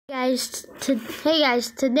Hey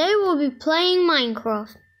guys, today we'll be playing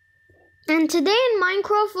Minecraft. And today in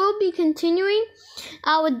Minecraft we'll be continuing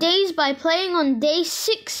our days by playing on day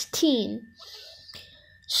 16.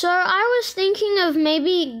 So I was thinking of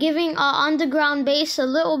maybe giving our underground base a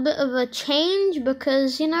little bit of a change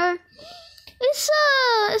because, you know, it's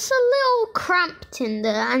a little cramped in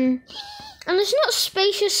there and it's not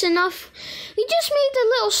spacious enough. We just made a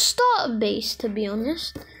little starter base, to be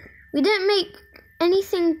honest. We didn't make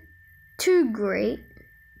anything too great.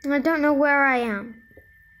 I don't know where I am.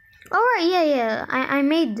 Alright, yeah. I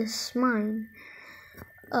made this mine.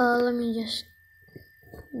 Let me just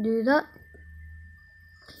do that.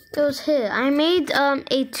 It was here. I made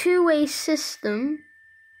a two-way system.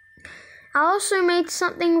 I also made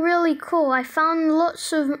something really cool. I found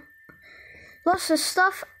lots of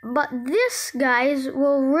stuff, but this, guys,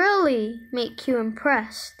 will really make you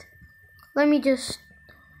impressed. Let me just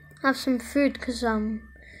have some food because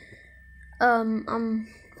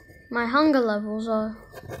my hunger levels are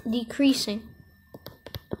decreasing.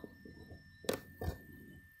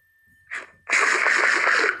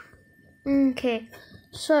 Okay,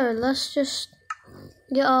 so let's just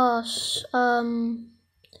get our stone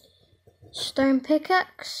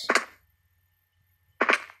pickaxe.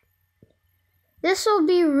 This will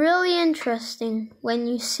be really interesting when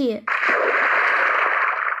you see it.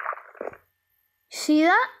 See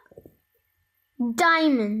that?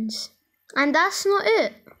 Diamonds. And that's not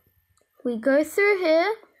it. We go through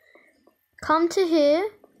here, come to here,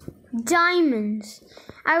 diamonds.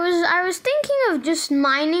 I was thinking of just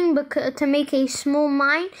mining to make a small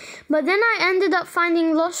mine, but then I ended up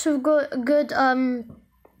finding lots of good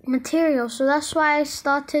material, so that's why I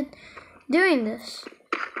started doing this.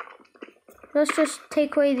 Let's just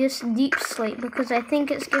take away this deep slate because I think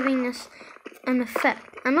it's giving us an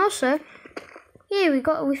effect. And also, yeah,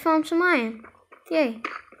 we found some iron. Yay.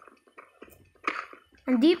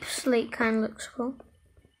 And deep slate kind of looks cool.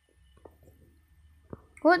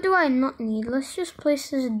 What do I not need? Let's just place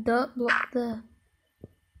this dirt block there.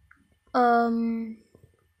 We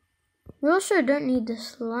also don't need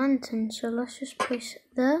this lantern, so let's just place it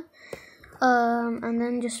there. And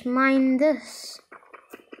then just mine this.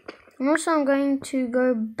 And also I'm going to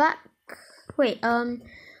go back. Wait,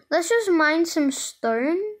 let's just mine some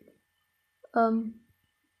stone.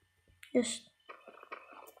 Just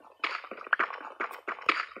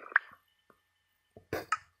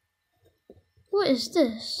what is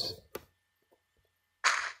this?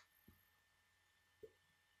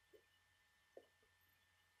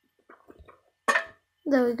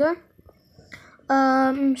 There we go.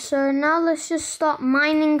 So now let's just start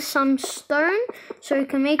mining some stone so we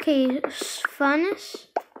can make a furnace.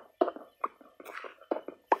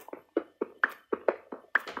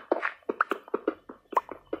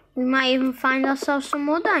 We might even find ourselves some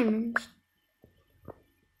more diamonds.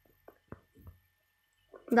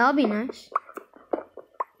 That'll be nice.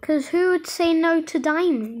 Because who would say no to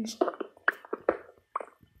diamonds?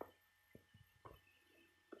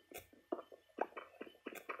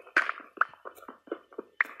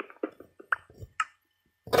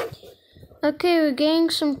 Okay, we're getting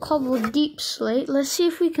some cobbled deep slate. Let's see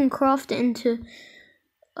if we can craft it into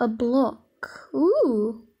a block.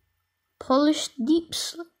 Ooh, polished deep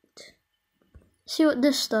slate. See what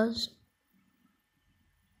this does.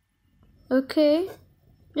 Okay,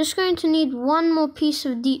 just going to need one more piece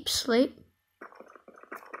of deep slate.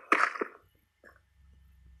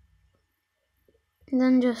 And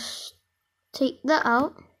then just take that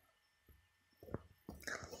out.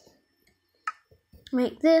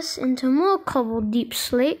 Make this into more cobbled deep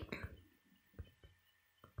slate.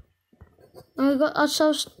 And we got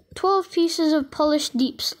ourselves 12 pieces of polished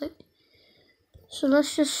deep slate. So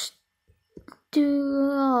let's just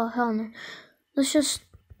oh hell no. Let's just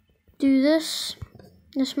do this.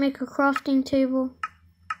 Let's make a crafting table.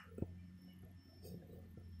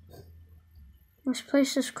 Let's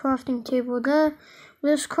place this crafting table there.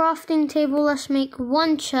 With this crafting table, let's make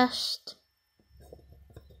one chest.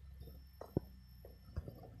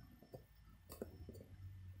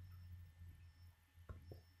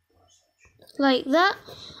 Like that.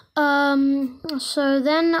 So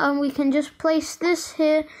then we can just place this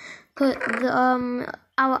here. Put the,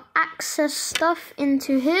 our access stuff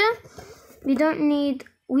into here. We don't need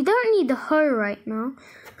the hoe right now.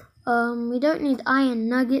 We don't need iron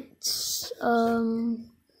nuggets. And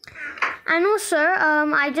also,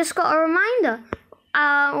 I just got a reminder.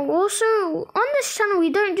 Also, on this channel, we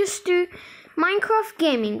don't just do Minecraft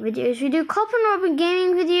gaming videos. We do CopNRobber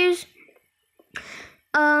gaming videos.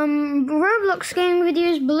 Roblox gaming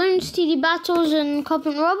videos, Bloons TD Battles, and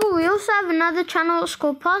CopNRobber. We also have another channel. It's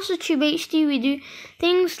called Tube HD. We do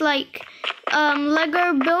things like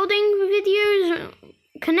Lego building videos,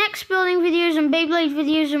 Connects building videos, and Beyblade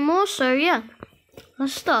videos, and more. So yeah,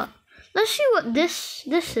 let's start. Let's see what this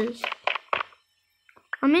is.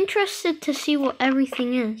 I'm interested to see what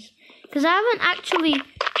everything is, because I haven't actually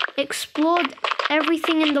explored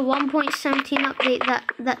everything in the 1.17 update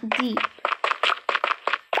that deep.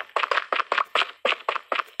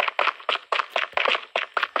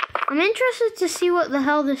 I'm interested to see what the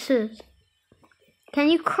hell this is. Can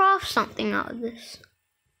you craft something out of this?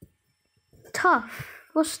 Tough.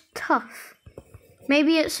 What's tough?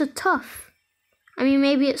 Maybe it's a tough.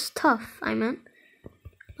 Maybe it's tough, I meant.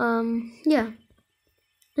 Yeah.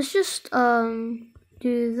 Let's just,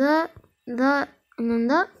 do that, and then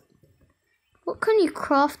that. What can you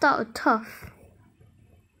craft out of tough?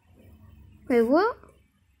 Wait, what?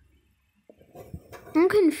 I'm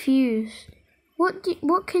confused.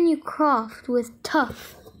 What can you craft with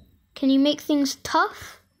tough? Can you make things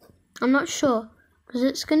tough? I'm not sure, because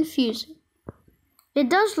it's confusing. It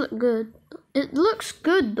does look good. It looks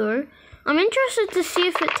good, though. I'm interested to see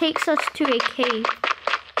if it takes us to a cave.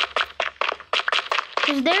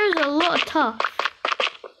 Because there's a lot of tough.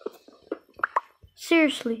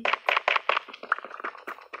 Seriously.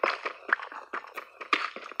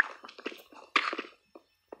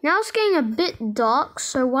 Now it's getting a bit dark,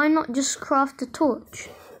 so why not just craft a torch?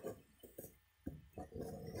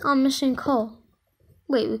 I'm missing coal.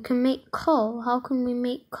 Wait, we can make coal. How can we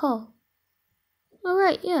make coal?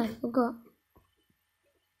 Alright, yeah, I forgot.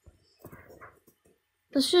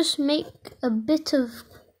 Let's just make a bit of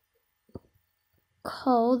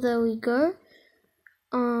coal. There we go.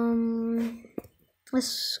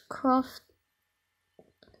 Let's craft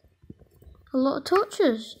a lot of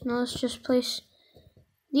torches. Now let's just place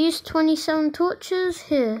these 27 torches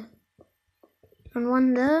here. And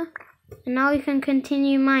one there. And now we can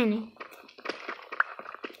continue mining.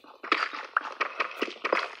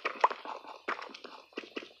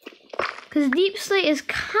 Because deep slate is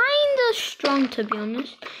kinda strong, to be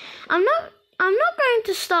honest. I'm not going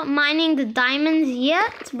to start mining the diamonds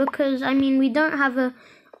yet, because we don't have a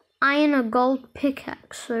iron or gold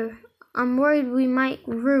pickaxe, so I'm worried we might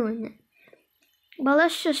ruin it. But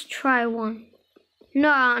let's just try one. No,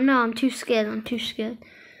 I'm too scared.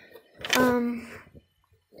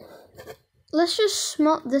 Let's just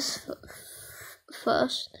smelt this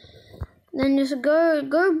first. Then just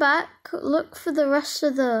go back, look for the rest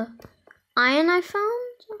of the iron I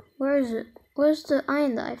found. Where is it? Where's the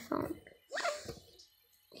iron that I found?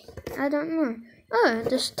 I don't know. Oh,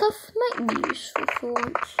 this stuff might be useful for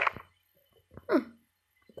once. Huh.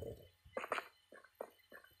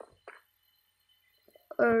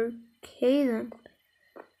 Okay then.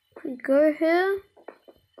 If we go here,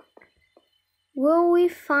 will we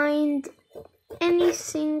find any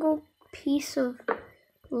single piece of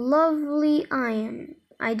lovely iron?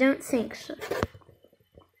 I don't think so.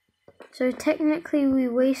 So technically we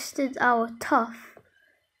wasted our tough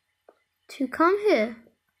to come here.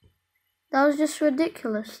 That was just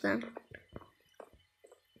ridiculous then.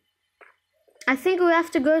 I think we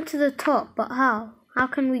have to go to the top, but how? How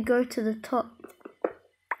can we go to the top?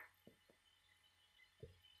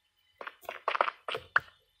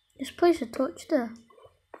 Just place a torch there.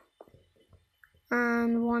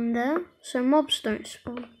 And one there, so mobs don't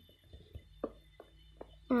spawn.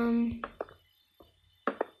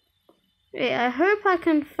 Yeah, I hope I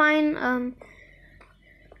can find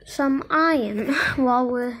some iron while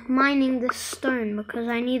we're mining this stone, because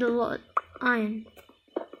I need a lot of iron.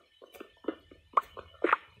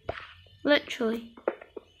 Literally.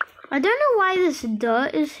 I don't know why this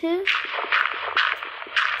dirt is here.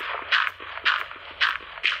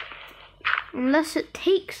 Unless it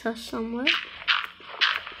takes us somewhere.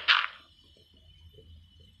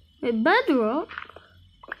 Wait, bedrock?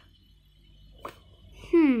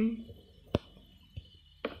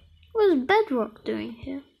 What is bedrock doing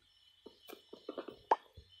here?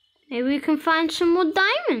 Maybe we can find some more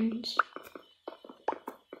diamonds.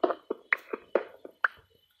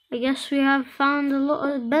 I guess we have found a lot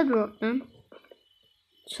of bedrock then.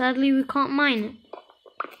 Sadly, we can't mine it.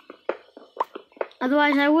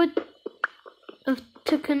 Otherwise, I would have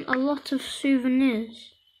taken a lot of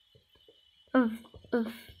souvenirs of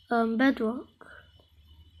bedrock.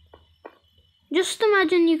 Just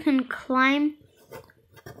imagine you can climb.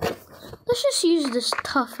 Let's just use this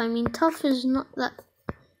tough. Tough is not that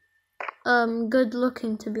good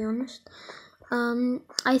looking, to be honest.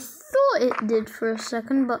 I thought it did for a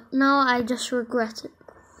second, but now I just regret it.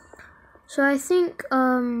 So I think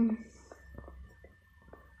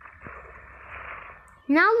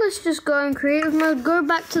Now let's just go in creative mode, go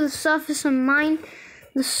back to the surface and mine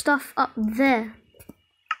the stuff up there.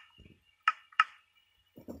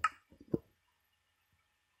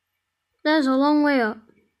 There's a long way up.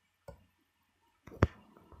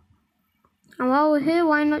 And while we're here,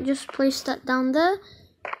 why not just place that down there?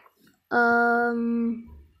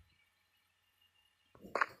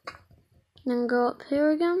 Then go up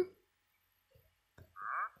here again.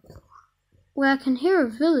 Where I can hear a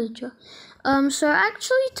villager. So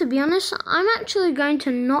actually, to be honest, I'm actually going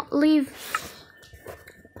to not leave.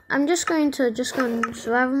 I'm just going to go in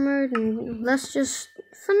survival mode, and let's just,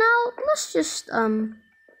 for now, let's just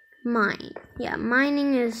mine. Yeah,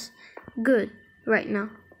 mining is good right now.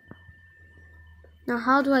 Now,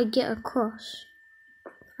 how do I get across?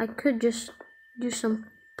 I could just do some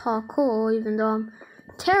parkour, even though I'm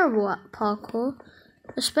terrible at parkour,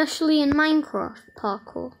 especially in Minecraft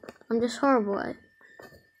parkour. I'm just horrible at it.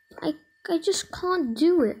 I just can't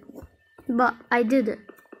do it, but I did it.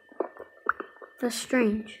 That's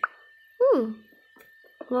strange. Ooh,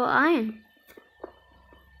 well, iron.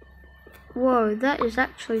 Whoa, that is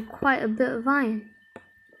actually quite a bit of iron.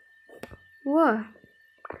 Whoa.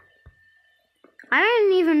 I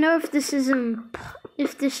don't even know if this even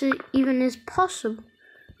is possible.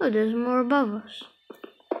 Oh, there's more above us.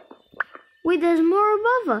 Wait, there's more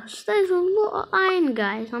above us. There's a lot of iron,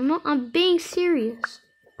 guys. I'm being serious.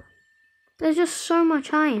 There's just so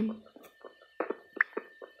much iron.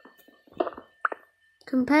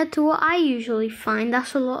 Compared to what I usually find,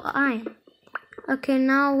 that's a lot of iron. Okay,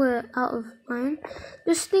 now we're out of iron.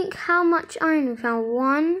 Just think how much iron we found.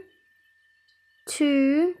 1,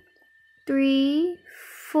 2, 3,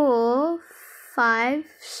 4, 5,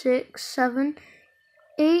 6, 7,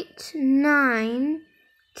 8, 9,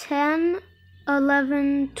 10,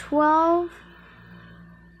 11, 12,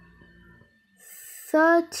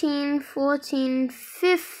 13, 14,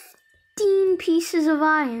 15 pieces of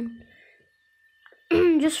iron.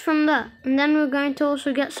 Just from that. And then we're going to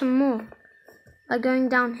also get some more by going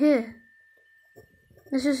down here.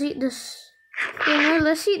 Let's just eat this. You know,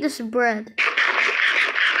 let's eat this bread,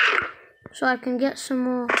 so I can get some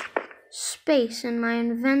more space in my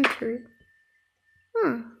inventory.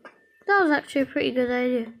 That was actually a pretty good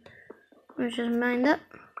idea. Let's just mine that.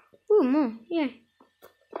 Ooh, more. Yay.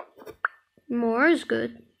 More is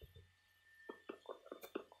good.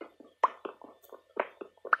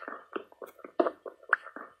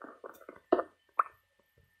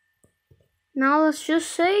 Now let's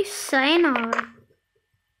just say sayonara.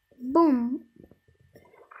 Boom.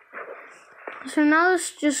 So now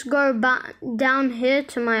let's just go back down here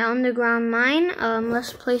to my underground mine.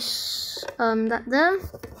 Let's place that there.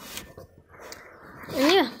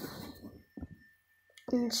 And yeah.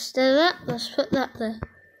 Instead of that, let's put that there.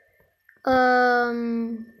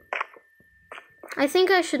 I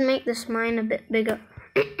think I should make this mine a bit bigger.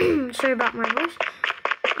 Sorry about my voice.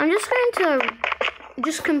 I'm just going to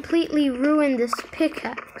completely ruin this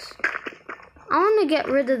pickaxe. I want to get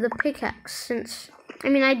rid of the pickaxe since, I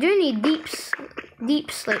mean, I do need deep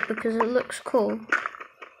slate because it looks cool.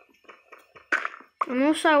 And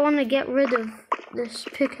also I want to get rid of this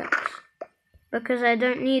pickaxe because I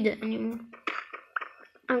don't need it anymore.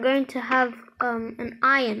 I'm going to have an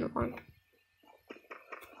iron one.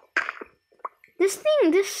 This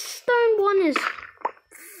stone one is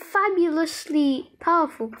fabulously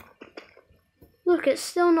powerful. Look, it's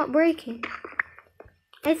still not breaking.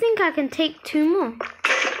 I think I can take 2 more.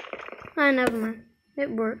 Ah, never mind.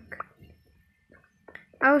 It broke.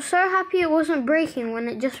 I was so happy it wasn't breaking when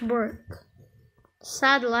it just broke.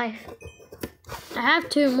 Sad life. I have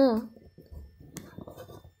 2 more.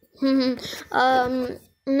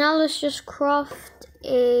 Now let's just craft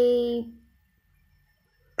a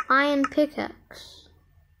iron pickaxe.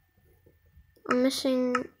 I'm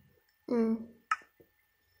missing.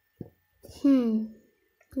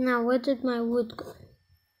 Now where did my wood go?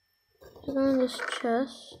 Put on this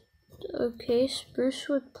chest. Okay, spruce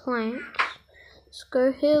wood planks. Let's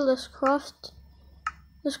go here. Let's craft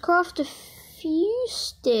a few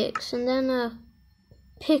sticks and then a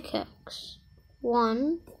pickaxe.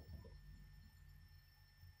 1.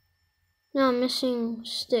 Now I'm missing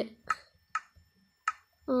stick.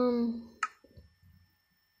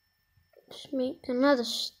 Just make another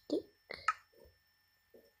stick.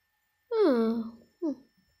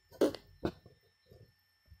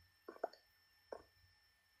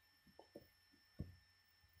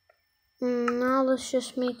 Now let's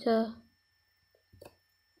just make a.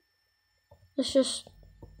 Let's just.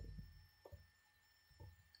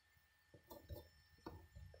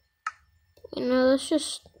 Let's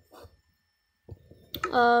just.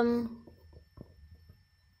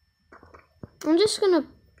 I'm just gonna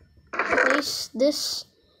place this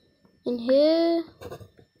in here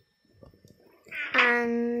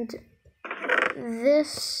and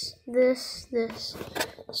this,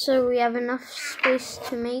 so we have enough space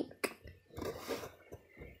to make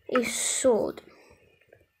a sword.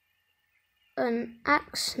 An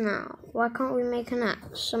axe now. Why can't we make an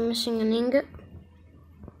axe? I'm missing an ingot.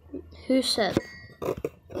 Who said?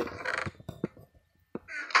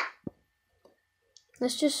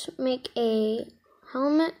 Let's just make a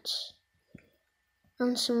helmet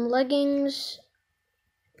and some leggings.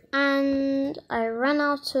 And I ran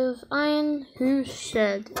out of iron. Who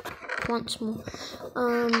said? Once more.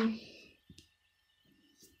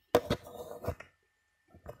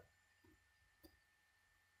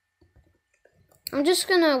 I'm just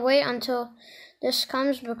gonna wait until this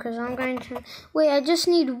comes because I'm going to... Wait, I just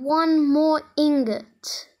need one more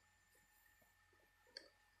ingot.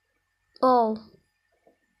 Oh.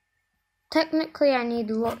 Technically, I need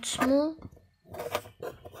lots more.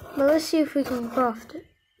 But let's see if we can craft it.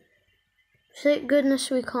 Thank goodness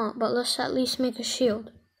we can't, but let's at least make a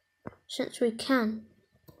shield. Since we can.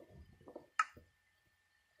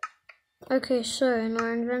 Okay, so in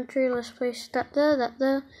our inventory, let's place that there, that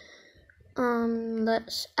there.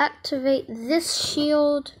 Let's activate this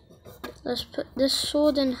shield. Let's put this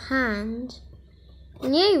sword in hand.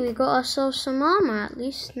 And yay, we got ourselves some armor at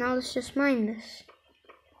least. Now let's just mine this.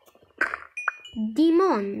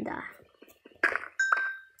 Dimonda.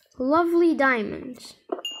 Lovely diamonds.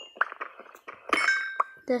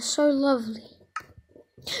 They're so lovely.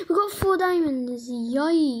 We got 4 diamonds.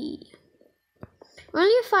 Yay.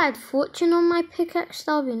 Only if I had fortune on my pickaxe,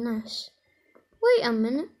 that would be nice. Wait a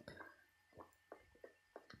minute.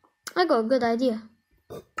 I got a good idea.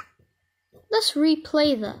 Let's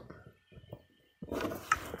replay that.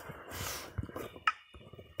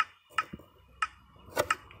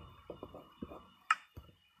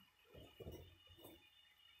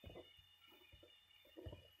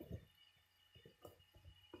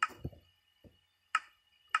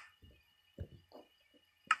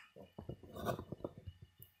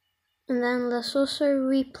 And then let's also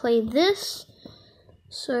replay this.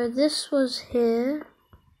 So this was here,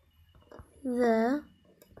 there.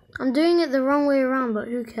 I'm doing it the wrong way around, but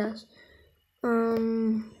who cares?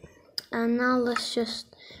 And now let's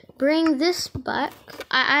just bring this back.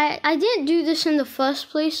 I didn't do this in the first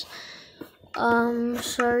place.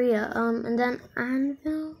 So yeah, and then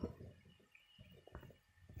anvil.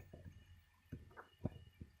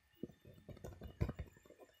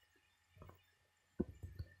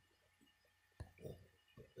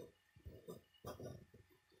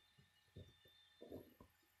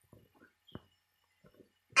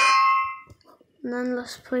 And then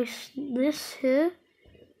let's place this here.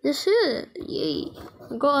 This here. Yay.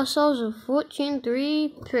 We got ourselves a Fortune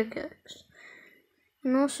 3 pickaxe.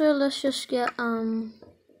 And also let's just get I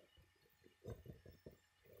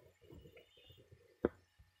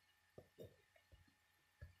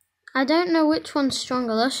don't know which one's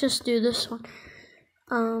stronger. Let's just do this one.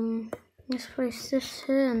 Let's place this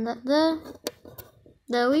here and that there.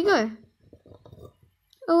 There we go.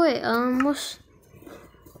 Oh wait, what's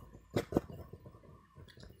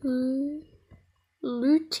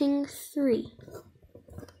looting 3.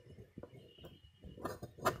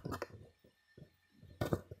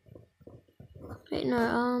 Wait,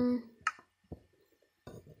 no,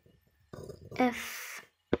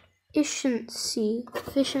 efficiency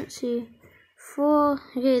 4.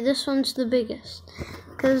 Okay, this one's the biggest.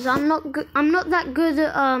 Cause I'm not that good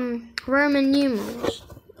at Roman numerals.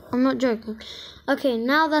 I'm not joking. Okay,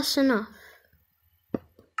 now that's enough.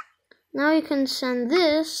 Now you can send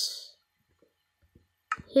this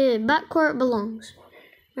here, back where it belongs.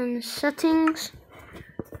 And settings,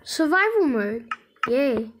 survival mode.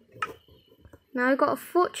 Yay. Now I got a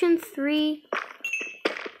Fortune 3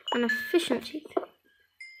 and efficiency 3.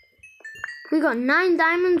 We got 9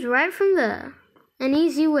 diamonds right from there. An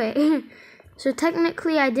easy way. So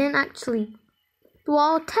technically I didn't actually,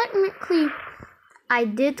 well, technically I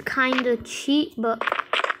did kind of cheat, but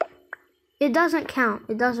it doesn't count.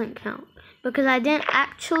 It doesn't count because I didn't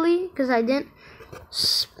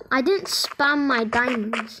spam my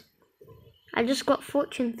diamonds. I just got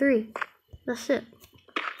Fortune 3. That's it.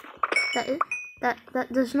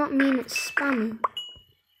 That does not mean it's spamming.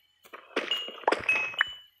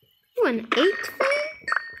 Ooh, an 8 thing?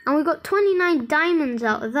 And we got 29 diamonds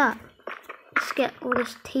out of that. Let's get all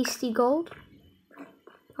this tasty gold.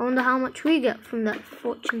 I wonder how much we get from that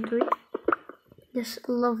Fortune 3. This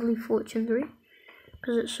lovely Fortune 3.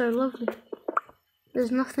 Because it's so lovely. There's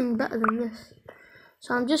nothing better than this.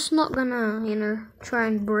 So I'm just not gonna, try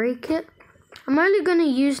and break it. I'm only going to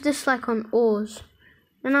use this like on ores.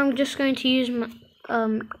 Then I'm just going to use my,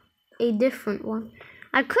 a different one.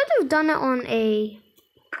 I could have done it on a...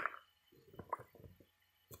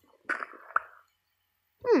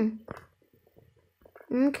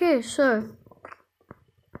 Okay, so...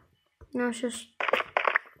 Now it's just...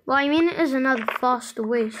 Well, I mean, it is another faster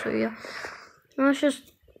way, so yeah. Now let's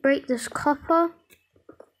just break this copper.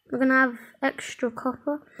 We're gonna have extra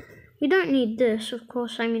copper. We don't need this, of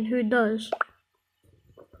course. I mean, who does?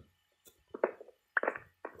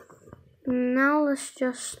 Now let's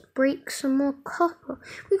just break some more copper.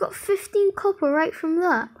 We got 15 copper right from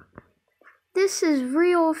that. This is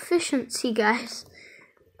real efficiency, guys.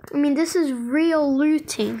 I mean, this is real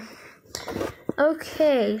looting.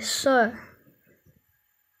 Okay, so...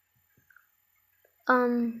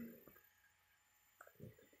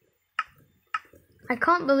 I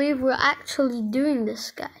can't believe we're actually doing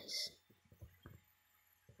this, guys.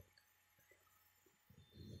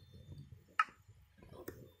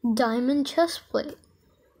 Diamond chestplate.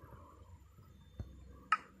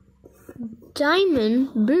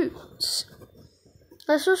 Diamond boots.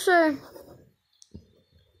 Let's also...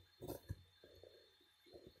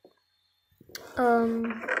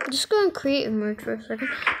 just go in creative mode for a second.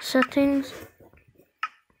 Settings.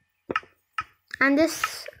 And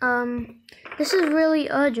this is really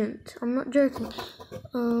urgent. I'm not joking.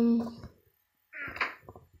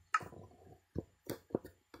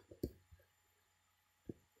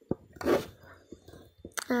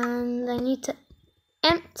 And I need to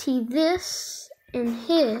empty this in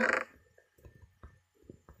here.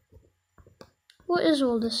 What is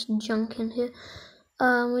all this junk in here?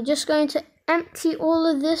 We're just going to empty all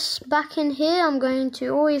of this back in here. I'm going to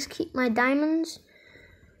always keep my diamonds.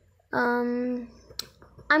 I'm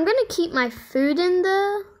gonna keep my food in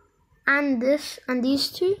there, and this, and these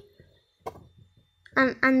two,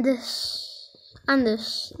 and this, and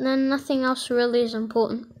this. And then nothing else really is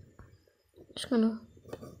important. Just gonna,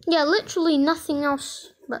 yeah, literally nothing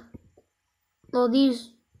else. But well,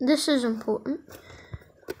 this is important.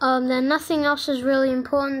 Then nothing else is really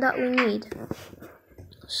important that we need.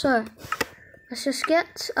 So let's just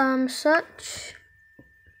get search.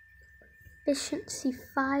 Efficiency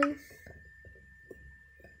 5.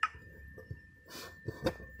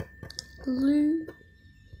 Looting.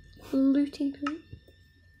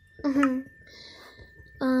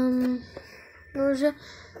 What was it?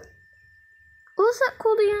 What was that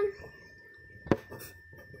called again?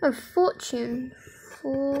 Oh, fortune.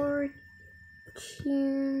 Fortune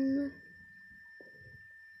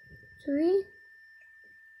 3.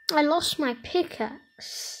 I lost my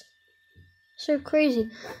pickaxe. So crazy.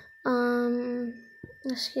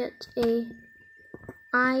 Let's get a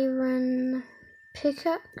iron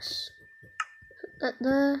pickaxe. Put that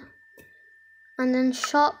there. And then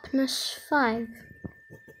sharpness 5.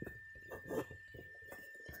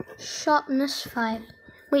 Sharpness 5.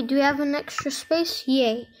 Wait, do we have an extra space?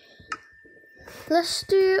 Yay. Let's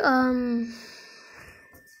do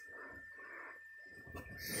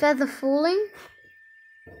feather falling.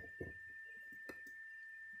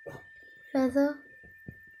 Feather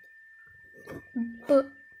book.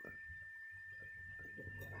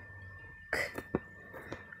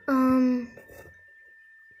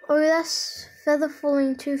 Oh, that's feather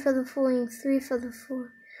falling 2, feather falling 3, feather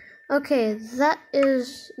 4. Okay, that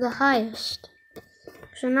is the highest.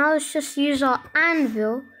 So now let's just use our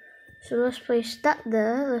anvil. So let's place that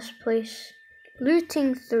there. Let's place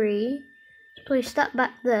looting 3. Let's place that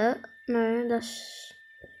back there. No, let's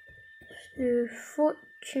do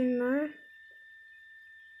fortune. No.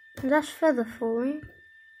 That's feather falling.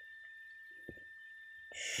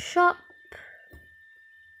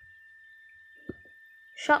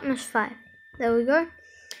 Sharpness 5. There we go.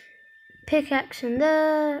 Pickaxe in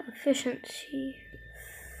there. Efficiency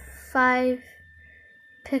 5.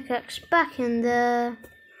 Pickaxe back in there.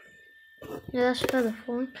 Yeah, that's feather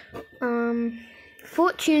falling.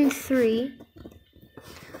 Fortune 3.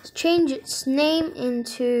 Let's change its name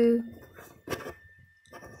into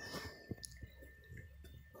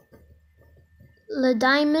Le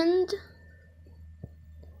Diamond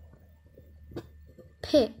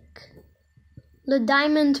Pick. Le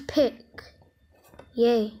Diamond Pick.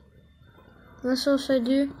 Yay. Let's also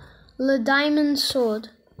do Le Diamond Sword.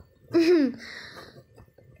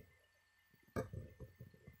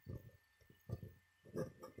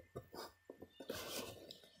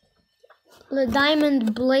 Le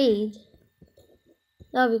Diamond Blade.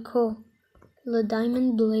 That'd be cool. Le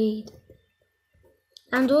Diamond Blade.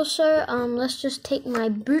 And also, let's just take my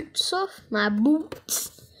boots off. My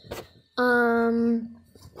boots.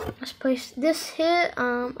 Let's place this here,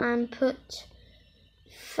 and put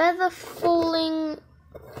feather falling.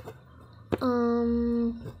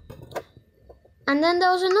 And then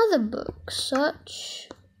there was another book. Search,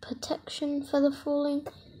 protection, feather falling,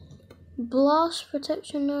 blast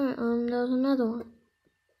protection. No, there was another one.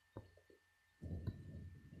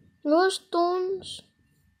 What was thorns?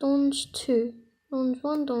 Thorns 2. Thorns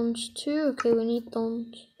 1, thorns 2. Okay, we need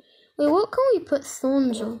thorns. Wait, what can we put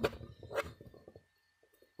thorns on?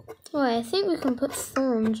 Wait, I think we can put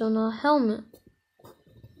thorns on our helmet.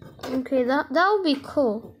 Okay, that would be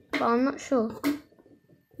cool, but I'm not sure.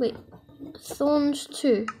 Wait, thorns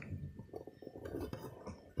 2.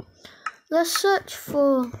 Let's search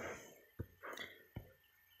for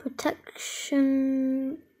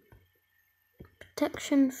protection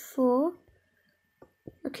 4.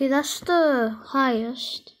 Okay, that's the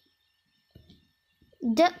highest.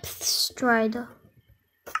 Depth Strider.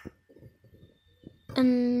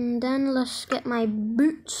 And then let's get my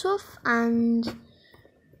boots off and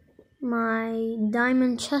my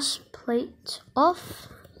diamond chest plate off.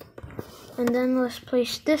 And then let's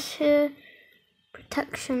place this here.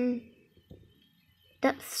 Protection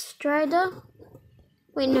Depth Strider.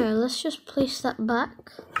 Wait, no, let's just place that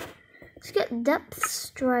back. Let's get Depth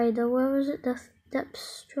Strider. Where was it? Depth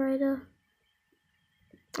Strider.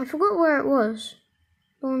 I forgot where it was.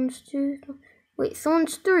 Thorns 2. Wait,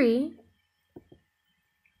 Thorns 3.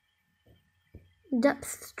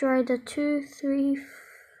 Depth Strider 2, 3.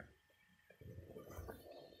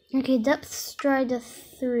 Okay, Depth Strider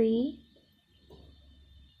 3.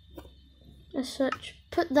 Let's search.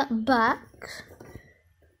 Put that back.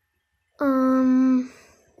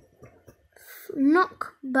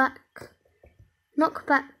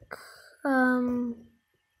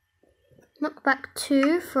 Knockback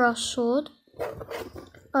 2 for our sword.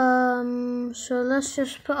 So let's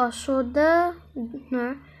just put our sword there.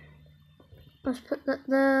 No. Let's put that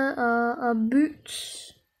there. Our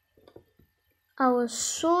boots. Our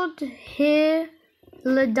sword here.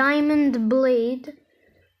 The diamond blade.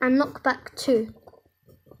 And knockback 2.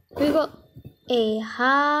 We got a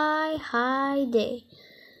high day.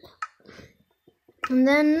 And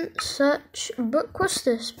then search book. What's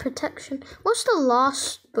this? Protection. What's the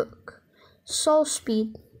last book? Soul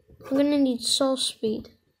Speed. I'm gonna need Soul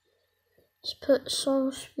Speed. Let's put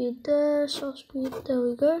Soul Speed there. Soul Speed. There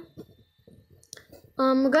we go.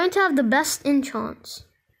 We're going to have the best enchants.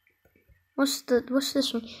 What's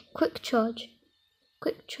this one? Quick Charge.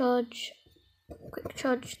 Quick Charge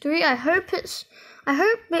 3. I hope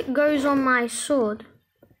it goes on my sword.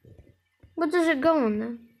 What does it go on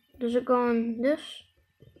then? Does it go on this?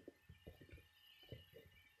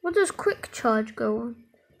 What does Quick Charge go on?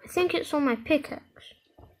 I think it's on my pickaxe.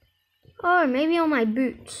 Oh, maybe on my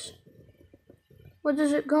boots. What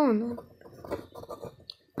does it go on then?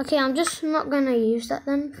 Okay, I'm just not gonna use that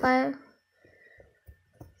then. 5.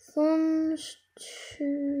 Thorns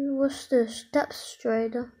 2. What's this? Depth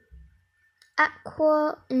Strider.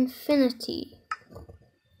 Aqua Infinity.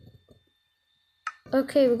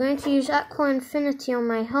 Okay, we're going to use Aqua Infinity on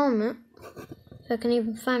my helmet. If I can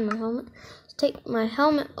even find my helmet. Let's take my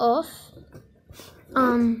helmet off.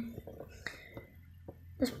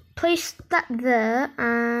 Let's place that there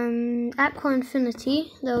and Aqua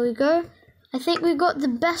Infinity. There we go. I think we got the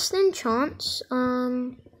best enchants.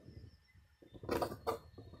 And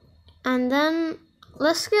then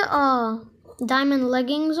let's get our diamond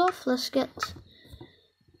leggings off. Let's get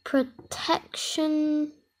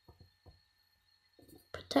protection.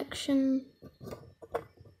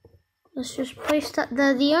 Let's just place that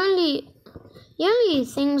there. The only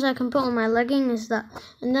things I can put on my legging is that.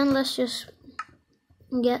 And then let's just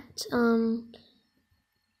get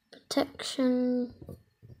protection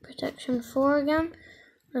 4 again.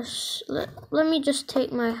 Let me just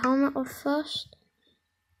take my helmet off first.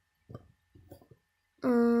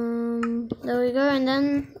 There we go, and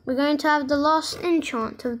then we're going to have the last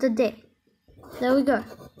enchant of the day. There we go.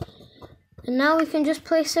 And now we can just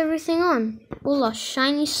place everything on. All our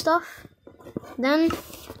shiny stuff. Then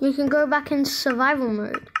we can go back in survival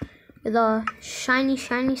mode with our shiny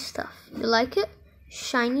stuff. You like it?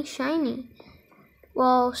 Shiny.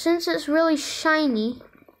 Well, since it's really shiny,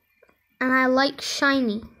 and I like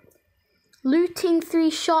shiny. Looting 3,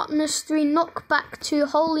 sharpness 3, knockback 2,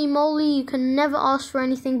 holy moly, you can never ask for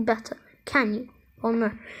anything better, can you? Well,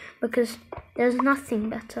 no, because there's nothing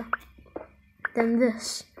better than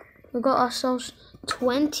this. We got ourselves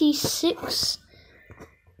 26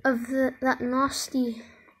 of that nasty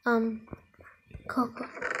copper.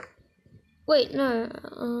 Wait, no.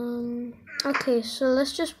 Okay, so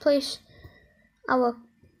let's just place our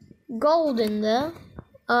gold in there.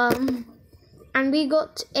 And we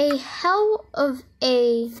got a hell of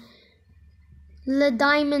a Le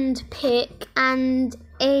Diamond pick and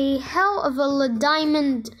a hell of a Le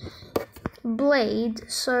Diamond blade.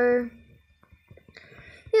 So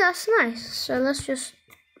yeah, that's nice. So let's just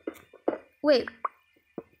wait.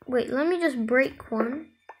 Let me just break one.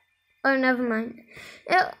 Oh, never mind.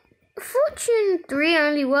 Fortune 3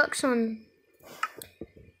 only works on,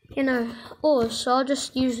 you know, ores, so I'll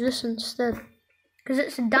just use this instead. Because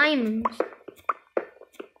it's diamonds.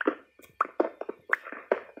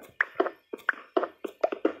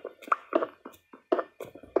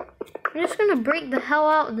 I'm just gonna break the hell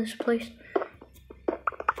out of this place.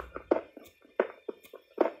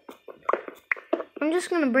 I'm just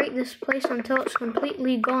gonna break this place until it's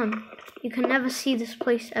completely gone. You can never see this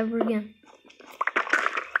place ever again.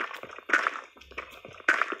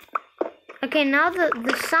 Okay, now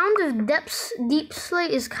the sound of deep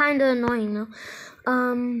slate is kind of annoying now.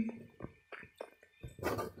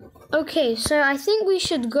 Okay, so I think we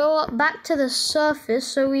should go up back to the surface.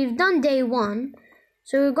 So we've done day 1.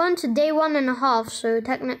 So we've gone to day 1.5. So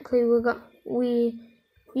technically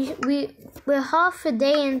we're half a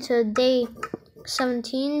day into day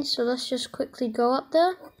 17. So let's just quickly go up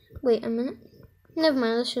there. Wait a minute. Never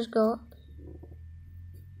mind. Let's just go up.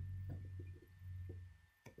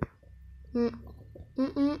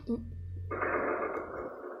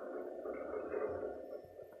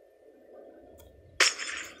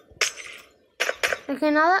 Okay,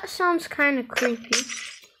 now that sounds kind of creepy.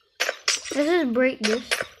 Let's just break this.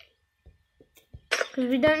 Because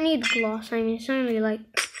we don't need glass. I mean, it's only like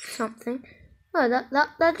something. Oh,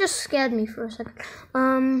 that just scared me for a second.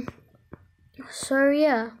 So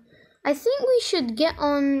yeah. I think we should get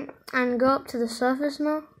on and go up to the surface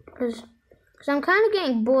now. Because I'm kind of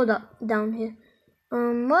getting bored up down here.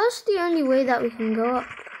 What's the only way that we can go up?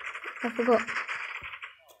 I forgot.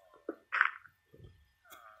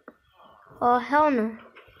 Oh, hell no.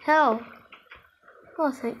 Hell.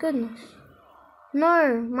 Oh, thank goodness.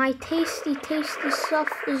 No, my tasty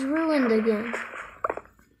stuff is ruined again.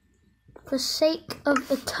 For sake of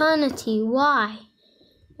eternity, why?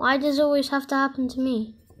 Why does it always have to happen to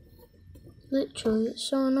me? Literally, it's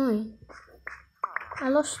so annoying. I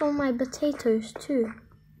lost all my potatoes too.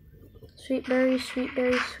 Sweet berry, sweet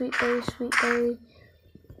berry, sweet berry, sweet berry.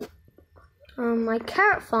 My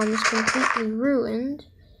carrot farm is completely ruined.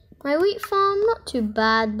 My wheat farm, not too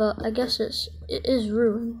bad, but I guess it is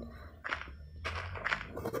ruined.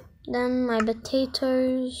 Then my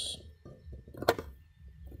potatoes.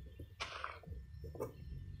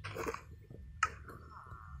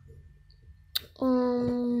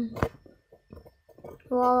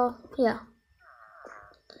 Well, yeah.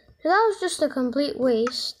 So that was just a complete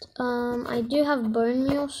waste. I do have bone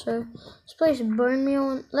meal, so let's place bone meal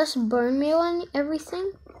on, let's bone meal on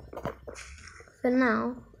everything for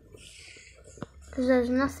now. Because there's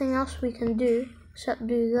nothing else we can do except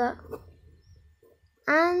do that.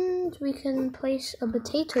 And we can place a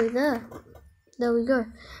potato there. There we go.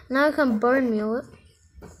 Now we can bone meal it.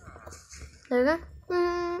 There we go.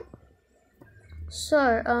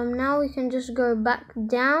 So, now we can just go back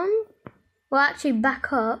down. Well, actually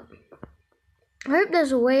back up. I hope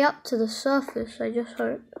there's a way up to the surface. I just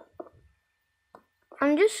hope.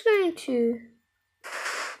 I'm just going to...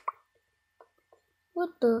 What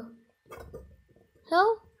the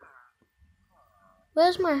hell?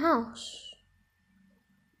 Where's my house?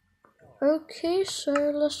 Okay, so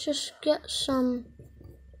let's just get some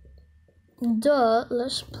dirt.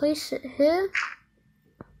 Let's place it here.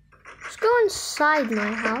 Let's go inside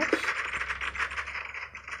my house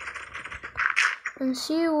and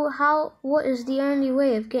see what is the only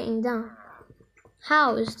way of getting down.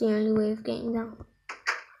 How is the only way of getting down?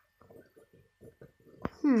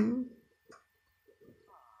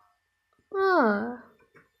 Ah,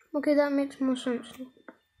 okay, that makes more sense.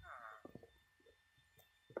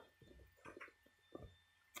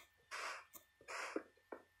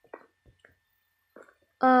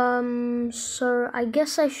 So I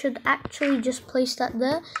guess I should actually just place that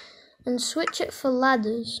there and switch it for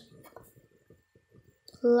ladders.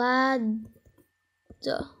 Ladder.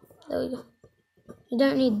 There we go. You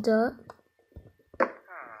don't need dirt.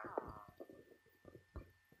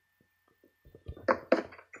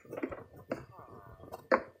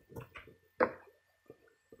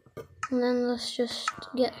 And then let's just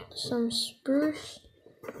get some spruce.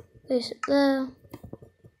 Place it there.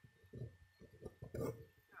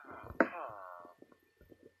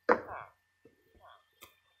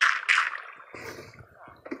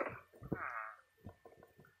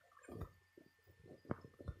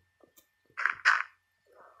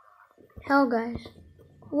 Hell, guys,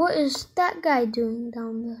 what is that guy doing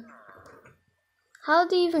down there? How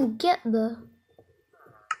did he even get there?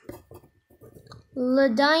 Le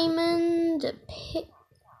Diamond Pit.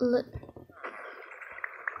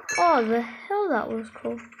 Oh, the hell that was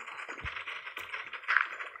cool.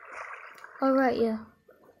 Alright, yeah.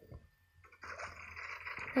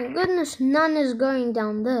 Thank goodness none is going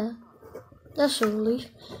down there. That's a relief.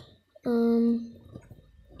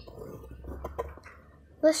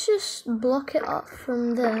 Let's just block it up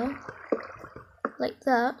from there. Like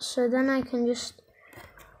that. So then I can just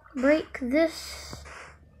break this.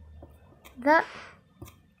 That.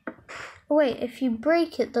 Wait, if you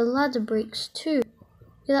break it, the ladder breaks too.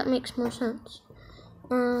 Yeah, that makes more sense.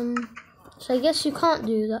 So I guess you can't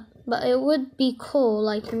do that. But it would be cool,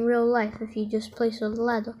 like in real life, if you just place a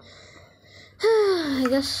ladder. I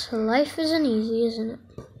guess life isn't easy, isn't it?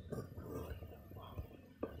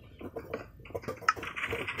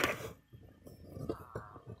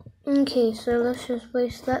 Okay, so let's just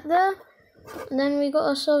place that there. And then we got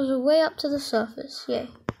ourselves way up to the surface. Yay.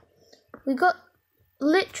 We got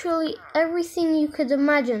literally everything you could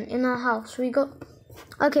imagine in our house. We got...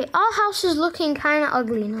 Okay, our house is looking kind of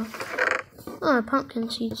ugly now. Oh, pumpkin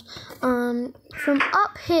seeds. From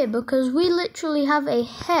up here, because we literally have a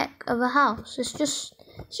heck of a house. It's just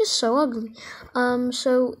so ugly.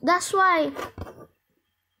 So that's why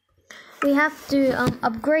we have to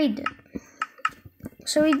upgrade it.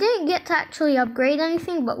 So we didn't get to actually upgrade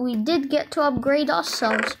anything, but we did get to upgrade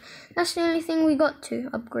ourselves. That's the only thing we got to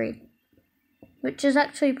upgrade, which is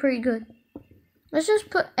actually pretty good. Let's just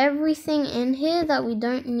put everything in here that we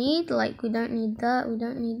don't need. Like, we don't need that, we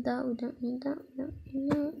don't need that, we don't need that, we don't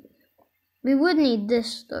need that. We would need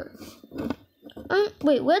this, though.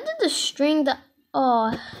 Wait, where did the string that... Oh,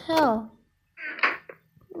 hell.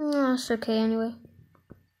 Oh, it's okay anyway.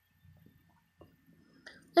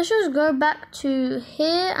 Let's just go back to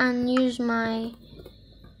here and use my...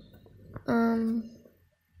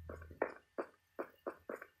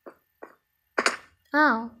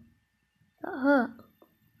 Ow. That hurt.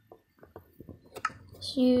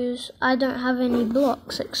 Let's use... I don't have any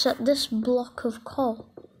blocks except this block of coal.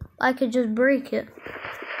 I could just break it.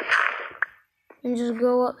 And just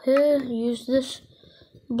go up here, use this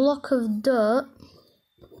block of dirt.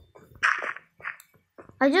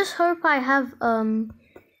 I just hope I have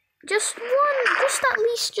just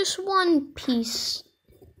one piece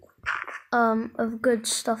of good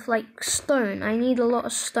stuff, like stone. I need a lot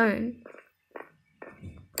of stone.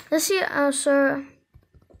 Let's see, so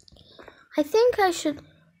I think I should...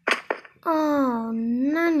 Oh,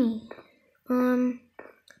 nanny.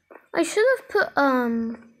 I should have put,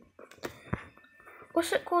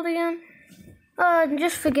 what's it called again?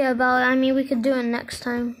 Just forget about it. I mean, we could do it next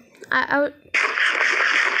time. I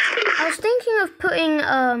was thinking of putting,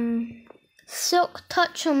 silk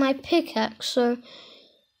touch on my pickaxe, so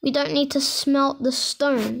we don't need to smelt the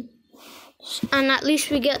stone. And at least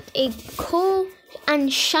we get a cool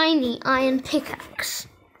and shiny iron pickaxe.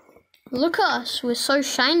 Look at us, we're so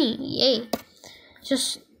shiny, yay. I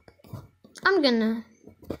don't know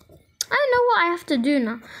what I have to do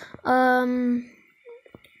now.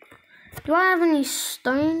 Do I have any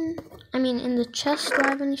stone? I mean, in the chest, do I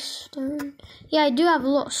have any stone? Yeah, I do have a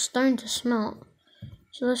lot of stone to smelt.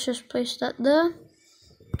 So let's just place that there.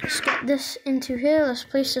 Let's get this into here. Let's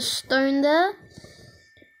place a stone there.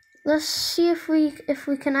 Let's see if we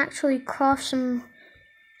can actually craft some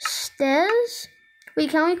stairs. Wait,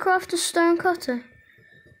 can we craft a stone cutter?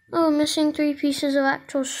 Oh, missing 3 pieces of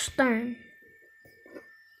actual stone.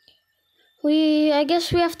 I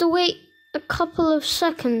guess we have to wait a couple of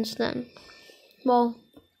seconds then. Well,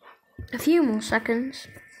 a few more seconds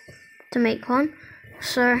to make one.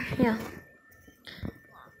 So, yeah.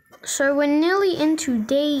 So we're nearly into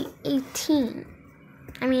day 18.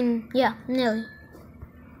 I mean, yeah, nearly.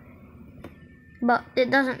 But it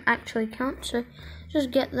doesn't actually count, so just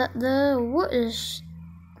get that there.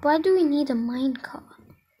 Why do we need a minecart?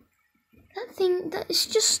 That is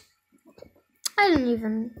just... I don't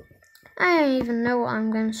even know what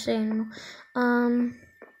I'm going to say anymore.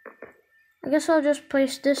 I guess I'll just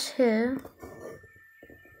place this here.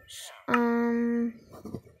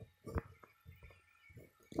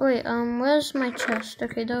 Wait, where's my chest?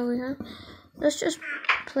 Okay, there we go. Let's just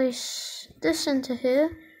place this into here.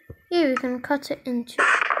 Here, we can cut it into...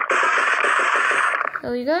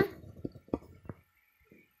 There we go.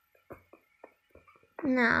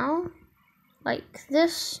 Now, like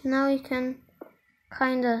this, now we can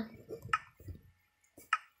kinda...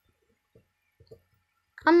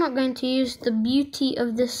 I'm not going to use the beauty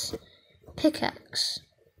of this pickaxe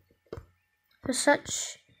for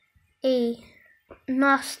such a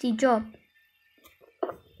nasty job.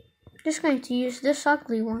 Just going to use this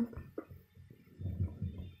ugly one.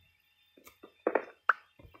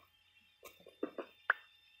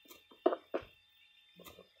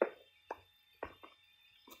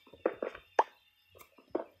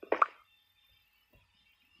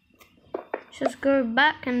 Just go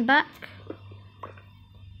back and back.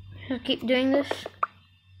 Just keep doing this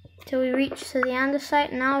till we reach to the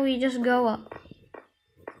andesite. Now we just go up.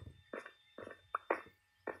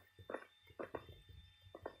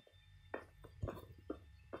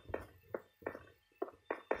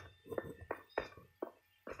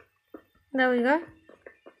 There we go.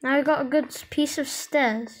 Now we got a good piece of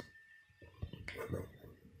stairs.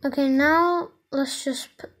 Okay, now let's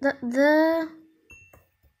just put that there.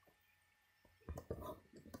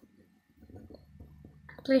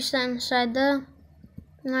 Place that inside there.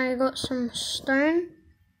 Now you got some stone.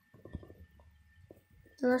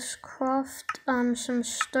 Let's craft some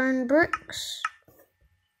stone bricks.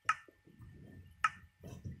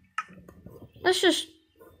 Let's just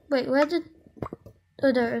wait. Where did?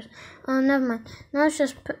 Oh, there it is. Oh, never mind. Now let's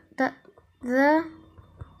just put that there.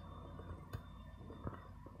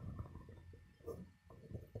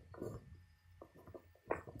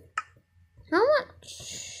 How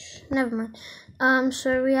much? Never mind.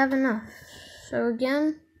 So we have enough. So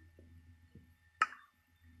again,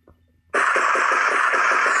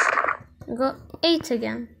 we got 8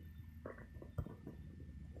 again.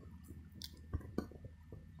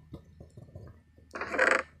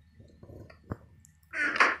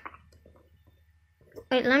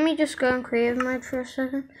 Wait, let me just go in creative mode for a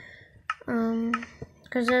second.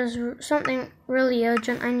 Because there's something really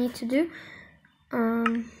urgent I need to do.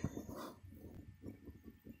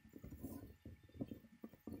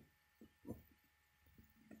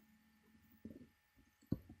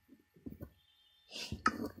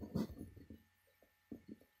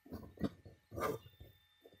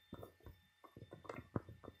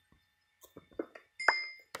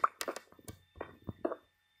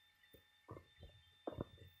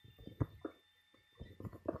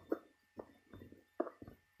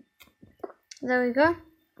 There we go.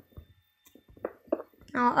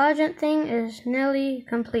 Our urgent thing is nearly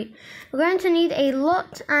complete. We're going to need a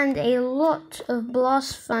lot and a lot of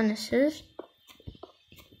blast furnaces.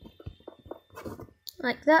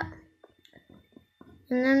 Like that.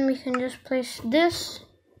 And then we can just place this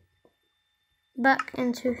back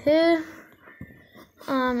into here.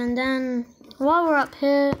 And then while we're up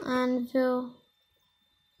here, anvil.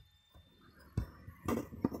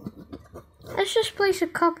 Let's just place a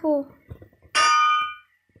couple.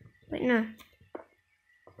 Wait, no.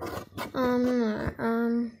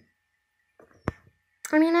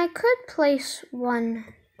 I mean, I could place one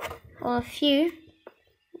or a few.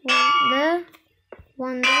 One there,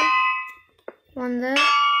 one there, one there,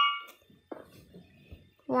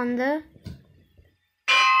 one there,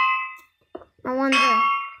 and one there.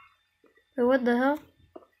 Wait, what the hell?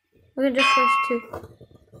 We could just place 2.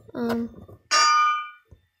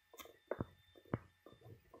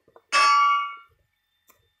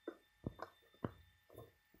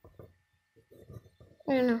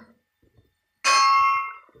 I don't know.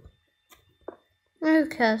 Who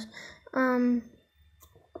cares?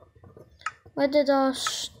 Where did our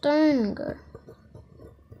stone go?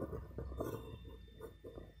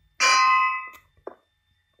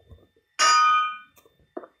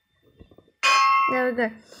 There we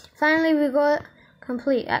go. Finally, we got it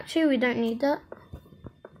complete. Actually, we don't need that.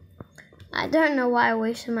 I don't know why I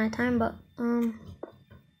wasted my time, but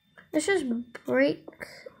let's just break.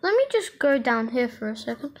 Let me just go down here for a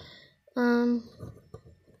second. And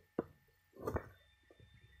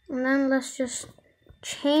then let's just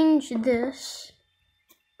change this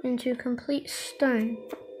into complete stone.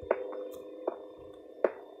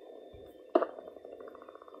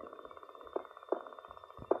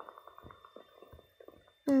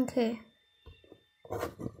 Okay.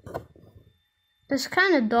 It's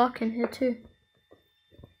kind of dark in here too.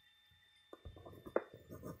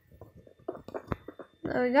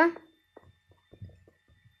 There we go.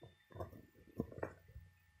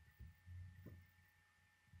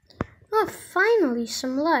 Oh, finally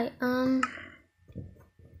some light. There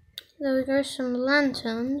we go, some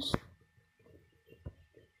lanterns.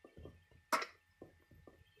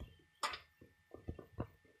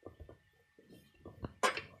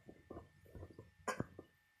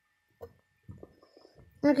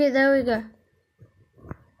 Okay, there we go.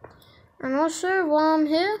 And also, while I'm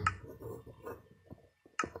here,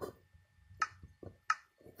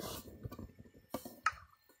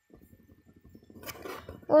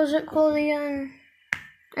 what was it called again?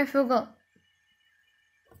 I forgot.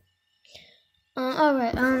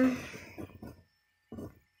 Alright,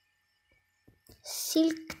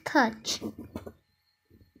 Silk Touch. I'm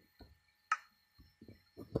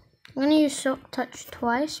gonna use Silk Touch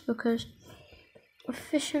twice because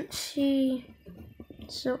efficiency,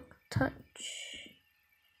 Silk Touch.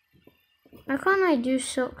 Why can't I do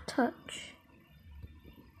Silk Touch?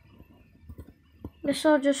 Guess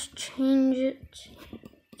I'll just change it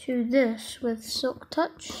to this with Silk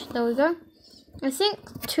Touch. There we go. I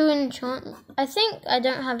think 2 enchant. I think I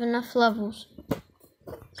don't have enough levels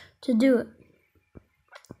to do it.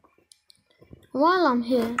 While I'm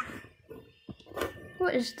here,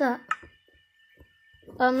 what is that?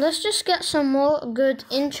 Let's just get some more good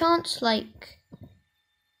enchants. Like,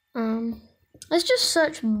 let's just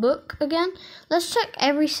search book again. Let's check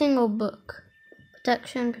every single book.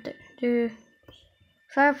 Protection,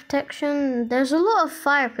 fire protection. There's a lot of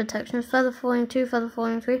fire protection. Feather falling 2, feather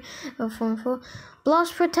falling 3, feather falling 4.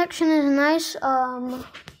 Blast protection is nice.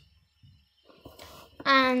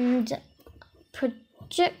 And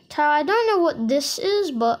projectile. I don't know what this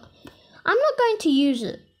is, but I'm not going to use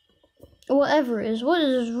it. Whatever it is. What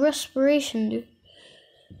does respiration do?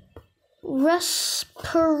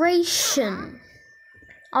 Respiration.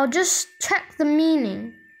 I'll just check the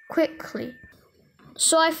meaning quickly.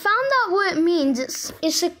 So I found out what it means.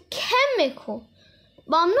 It's a chemical,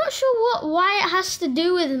 but I'm not sure why it has to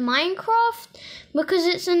do with Minecraft, because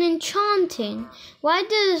it's an enchanting. Why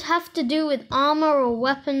does it have to do with armor or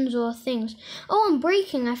weapons or things? Oh,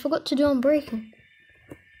 unbreaking. I forgot to do unbreaking.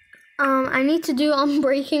 I need to do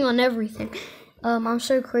unbreaking on everything. I'm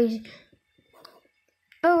so crazy.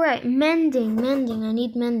 Oh right, mending. I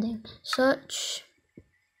need mending. Search.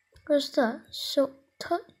 Where's that? Silk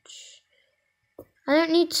Touch. I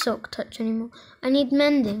don't need Silk Touch anymore. I need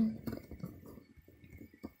mending.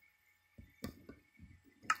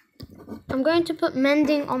 I'm going to put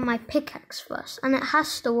mending on my pickaxe first, and it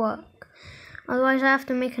has to work. Otherwise I have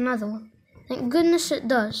to make another one. Thank goodness it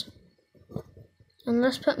does. And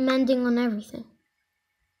let's put mending on everything.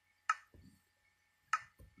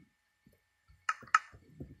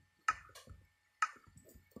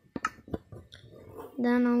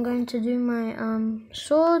 Then I'm going to do my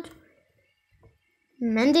sword.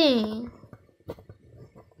 Mending.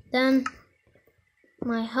 Then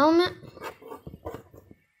my helmet.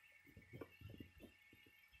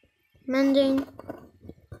 Mending.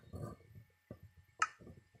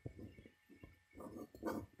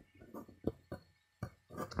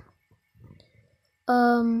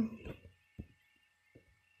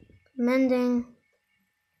 Mending.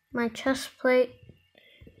 My chest plate.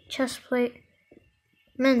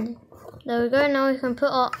 Mending. There we go. Now we can put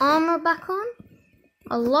our armor back on.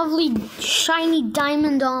 A lovely shiny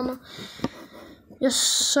diamond armor. Just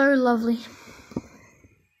so lovely.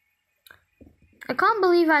 I can't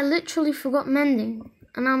believe I literally forgot mending.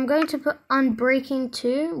 And I'm going to put unbreaking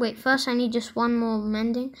too. Wait, first I need just one more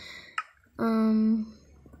mending.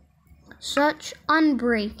 Search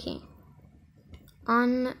unbreaking.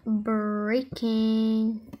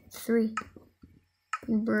 Unbreaking 3.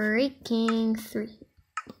 Breaking 3.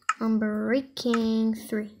 Unbreaking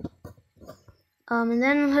 3. And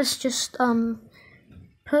then let's just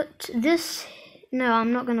put this. No,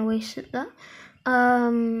 I'm not gonna waste it. That.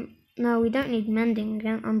 No, we don't need mending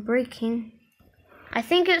again. Unbreaking. I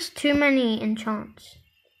think it's too many enchants.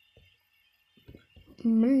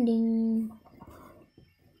 Mending.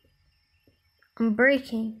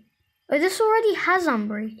 Unbreaking. Oh, this already has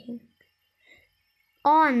unbreaking.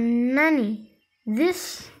 Oh, nanny.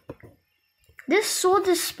 This sword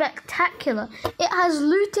is spectacular. It has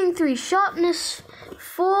looting 3, sharpness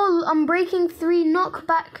 4, unbreaking 3,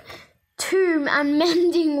 knockback 2, and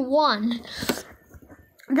mending 1.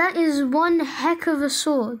 That is one heck of a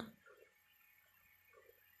sword.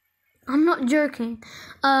 I'm not joking.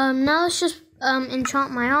 Now let's just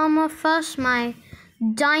enchant my armor. First my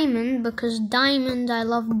diamond, because diamond, I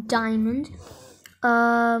love diamond.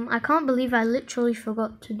 I can't believe I literally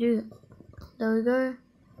forgot to do it. There we go.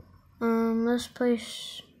 Let's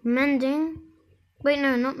place mending. Wait,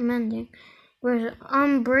 no, not mending. Where is it?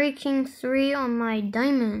 Unbreaking 3 on my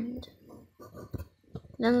diamond.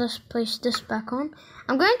 Then let's place this back on.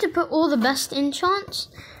 I'm going to put all the best enchants,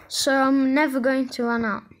 so I'm never going to run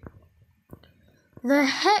out. The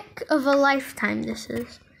heck of a lifetime this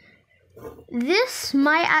is. This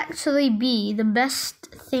might actually be the best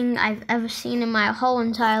thing I've ever seen in my whole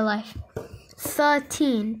entire life.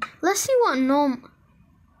 13. Let's see what norm.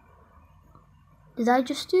 Did I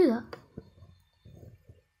just do that?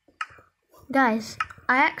 Guys,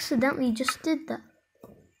 I accidentally just did that.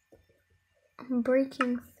 I'm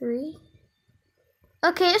breaking 3.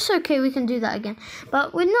 Okay, it's okay, we can do that again.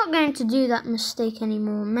 But we're not going to do that mistake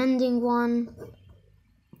anymore. Mending 1.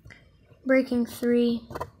 Breaking 3.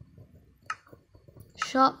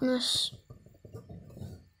 Sharpness.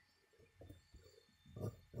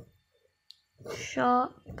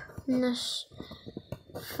 Sharpness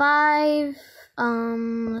 5.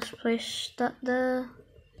 Let's place that there.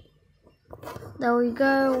 There we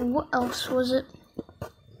go. What else was it?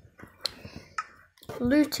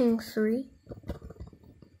 looting 3.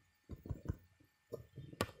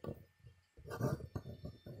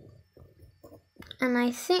 And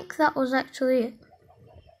I think that was actually it.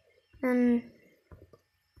 And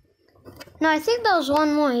no, I think there was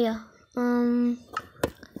one more, yeah.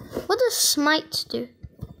 What does smite do?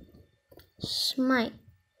 Smite.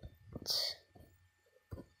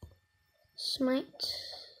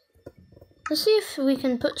 Let's see if we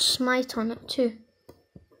can put smite on it too.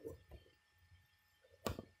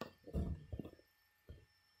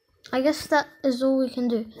 I guess that is all we can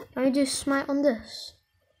do. Can we do smite on this?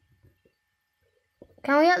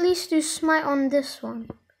 Can we at least do smite on this one?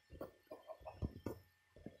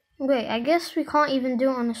 Wait, I guess we can't even do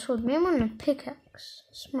it on a sword. Maybe on a pickaxe.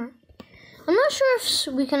 Smite. I'm not sure if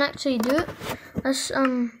we can actually do it. Let's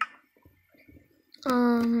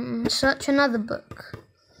search another book.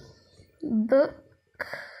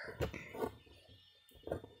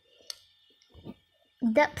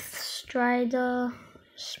 Depth Strider,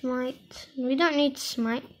 smite. We don't need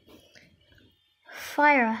smite.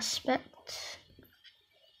 Fire aspect.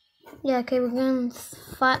 Yeah, okay, we're going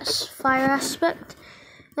fire aspect.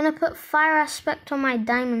 I'm gonna put fire aspect on my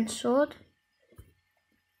diamond sword.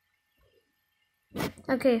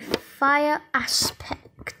 Okay, fire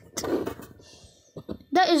aspect.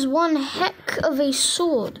 That is one heck of a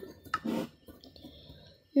sword.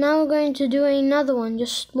 Now we're going to do another one,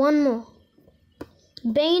 just one more.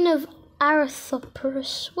 Bane of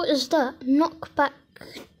Arthropus. What is that? Knockback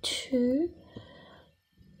 2.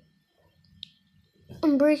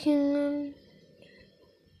 I'm breaking.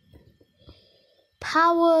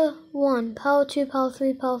 Power 1, power 2, power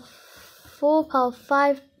 3, power 4, power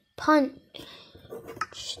 5, punch.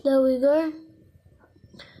 There we go.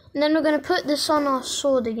 And then we're going to put this on our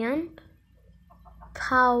sword again.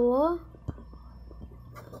 Power.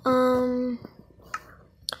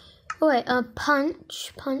 Wait,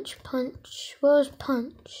 punch. Where's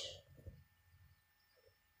punch?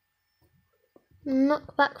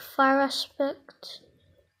 Knockback, fire aspect,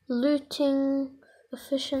 looting,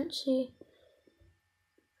 efficiency,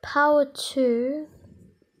 power 2,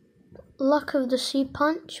 luck of the sea,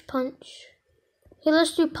 punch. Okay,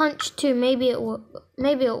 let's do punch 2. Maybe it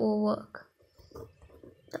will work.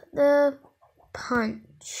 The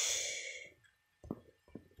punch.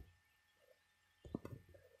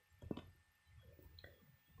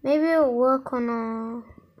 Maybe it'll work on our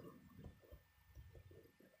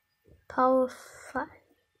power 5.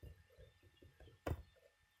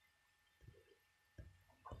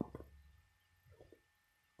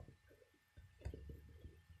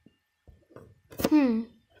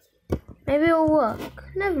 Maybe it'll work.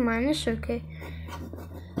 Never mind, it's okay.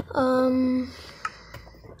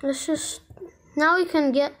 Let's just, now we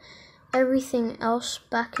can get everything else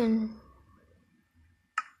back in.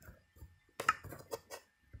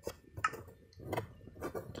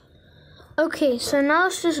 Okay, so now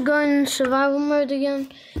let's just go in survival mode again.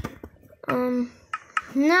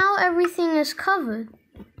 Now everything is covered.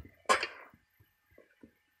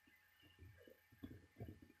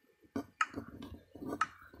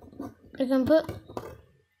 I can put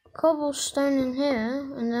cobblestone in here,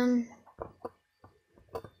 and then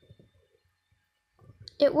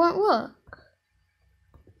it won't work.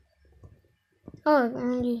 Oh,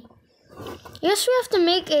 really? Yes, we have to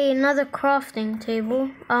make another crafting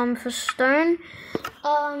table for stone.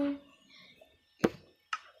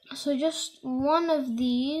 So just one of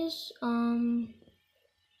these.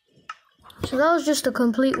 So that was just a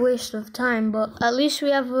complete waste of time, but at least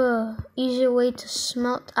we have a easier way to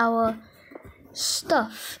smelt our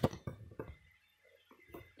stuff.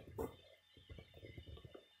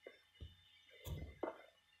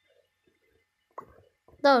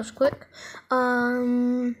 That was quick.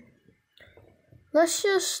 Let's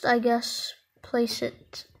just, I guess, place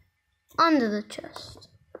it under the chest.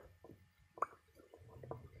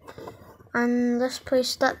 And let's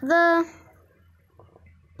place that there.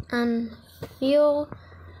 And fuel.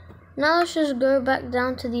 Now let's just go back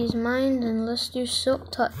down to these mines and let's do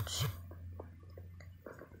silk touch.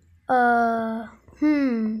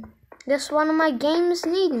 Guess one of my games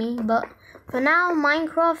need me, but for now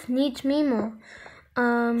Minecraft needs me more.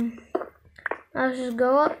 Let's just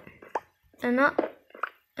go up and up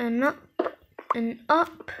and up and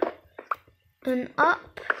up and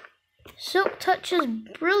up. Silk touch is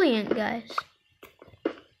brilliant, guys.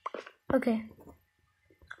 Okay.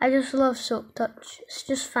 I just love silk touch. It's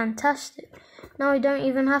just fantastic. Now we don't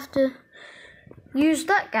even have to use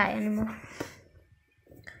that guy anymore.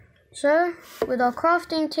 So, with our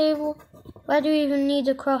crafting table, why do we even need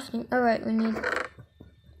a crafting? Oh right, we need.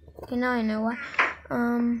 Okay, now I know why.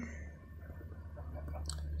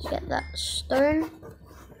 Let's get that stone.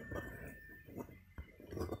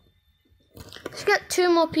 Let's get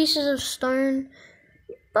 2 more pieces of stone.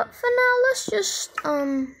 But for now, let's just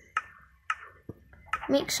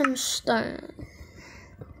make some stone.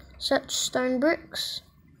 Such stone bricks.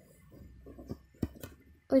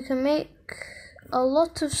 We can make a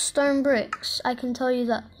lot of stone bricks, I can tell you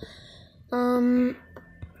that.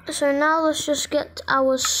 So now let's just get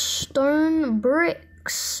our stone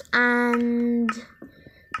bricks and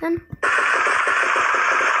then.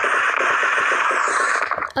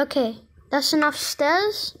 Okay, that's enough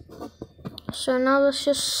stairs. So now let's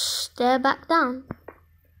just stair back down.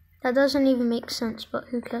 That doesn't even make sense, but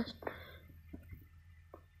who cares?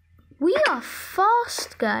 We are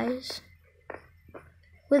fast, guys.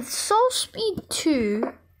 With Soul Speed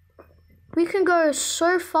 2, we can go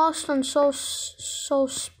so fast on Soul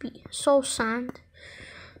Sand.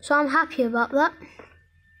 So I'm happy about that.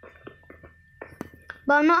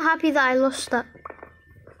 But I'm not happy that I lost that.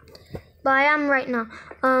 But I am right now.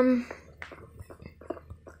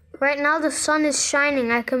 Right now the sun is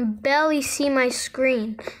shining. I can barely see my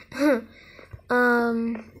screen.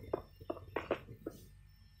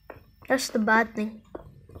 That's the bad thing.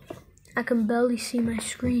 I can barely see my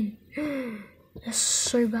screen. That's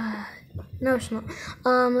so bad. No, it's not.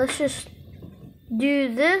 Let's just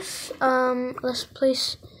do this. Let's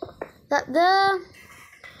place that there.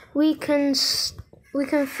 We can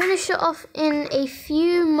finish it off in a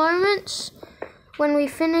few moments when we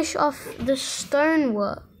finish off the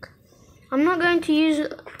stonework. I'm not going to use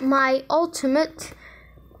my ultimate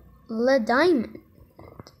lead diamond.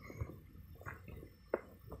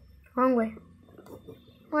 Wrong way.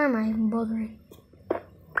 Why am I even bothering?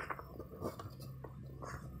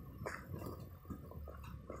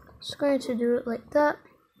 Just going to do it like that.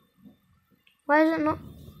 Why is it not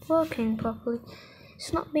working properly?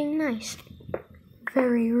 It's not being nice.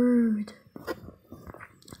 Very rude.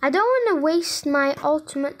 I don't want to waste my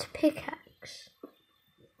ultimate pickaxe.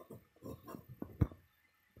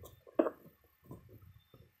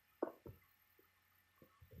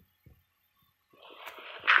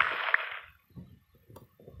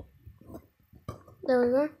 There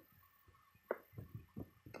we go.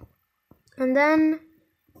 And then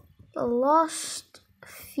the last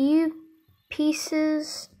few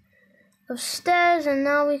pieces of stairs, and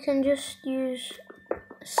now we can just use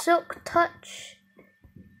Silk Touch.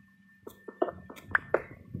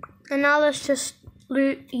 And now let's just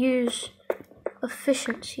use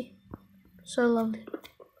efficiency. So lovely.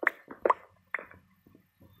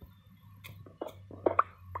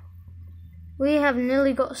 We have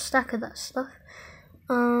nearly got a stack of that stuff.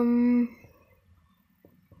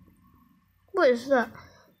 What is that?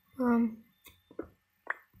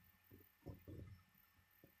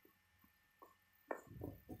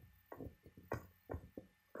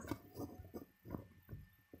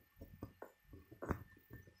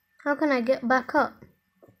 How can I get back up?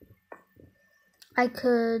 I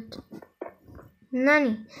could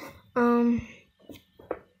nanny. I'll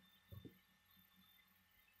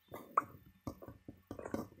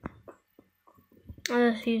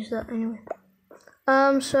just use that anyway.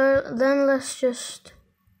 So then let's just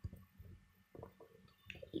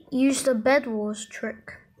use the Bed Wars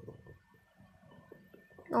trick.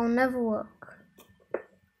 It'll never work.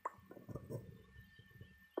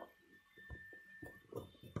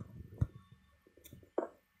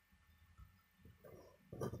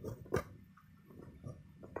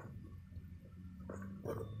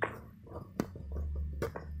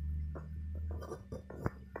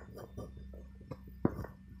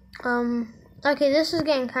 Okay, this is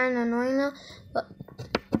getting kind of annoying now, but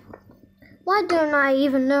why don't I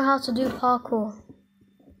even know how to do parkour?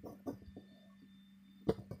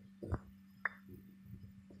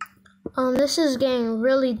 This is getting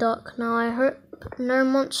really dark now. I hope no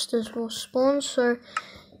monsters will spawn, so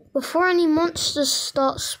before any monsters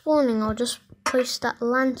start spawning, I'll just place that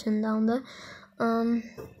lantern down there. And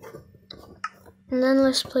then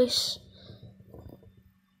let's place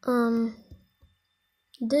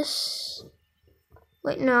this.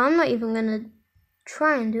 Wait, no, I'm not even gonna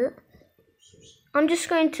try and do it. I'm just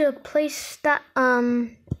going to place that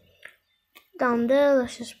down there.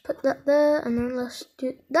 Let's just put that there, and then let's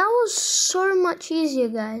do. That was so much easier,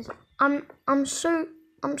 guys. I'm so.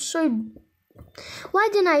 Why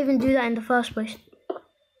didn't I even do that in the first place?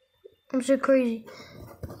 I'm so crazy.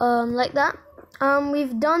 Like that.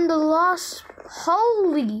 We've done the last.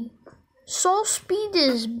 Holy, Soul Speed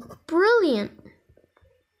is brilliant.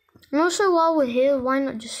 And also, while we're here, why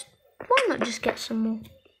not just get some more?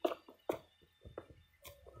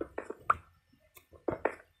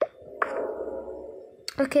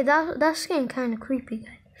 Okay, that's getting kind of creepy,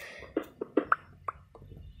 guys.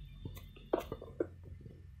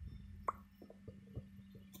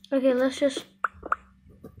 Okay, let's just...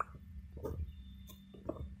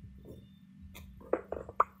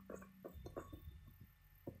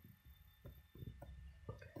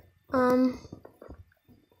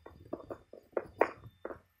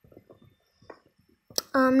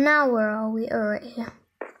 Now where are we? Oh, right here.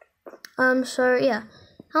 So yeah.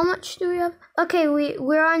 How much do we have? Okay,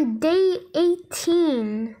 we're on day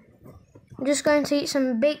 18. I'm just going to eat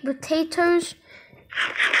some baked potatoes.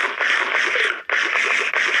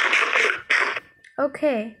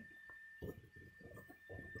 Okay.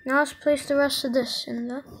 Now let's place the rest of this in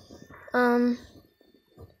there.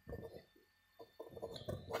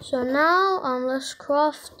 So now let's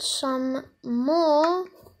craft some more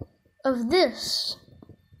of this.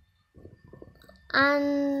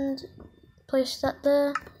 And place that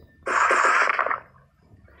there.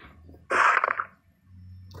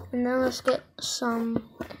 And then let's get some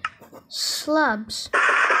slabs.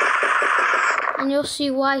 And you'll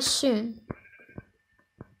see why soon.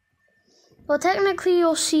 Well, technically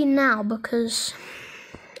you'll see now because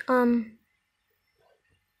I'm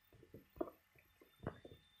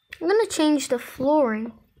gonna change the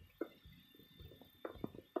flooring.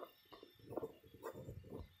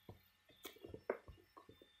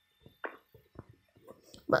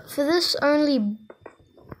 But for this only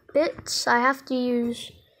bits, I have to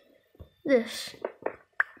use this.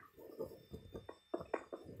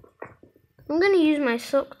 I'm going to use my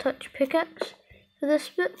Silk Touch pickaxe for this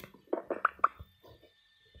bit.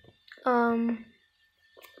 And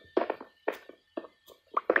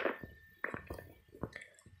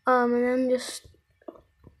then just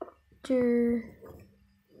do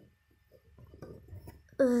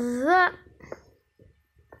that.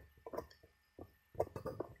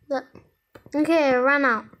 Okay, I ran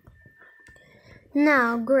out.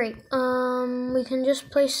 Now, great. We can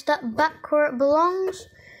just place that back where it belongs.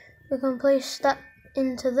 We can place that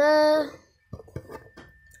into there.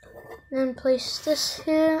 Then place this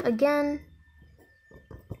here again.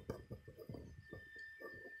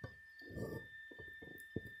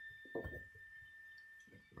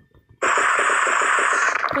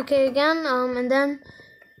 Okay, again. And then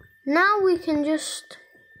now we can just,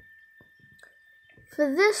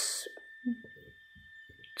 for this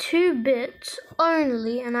 2 bits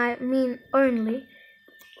only, and I mean only,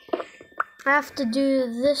 I have to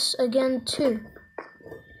do this again too.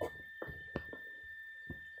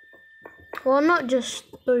 Well, not just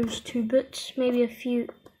those 2 bits, maybe a few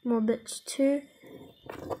more bits too.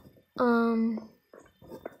 And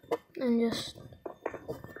just,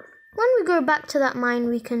 when we go back to that mine,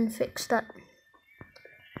 we can fix that.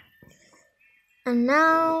 And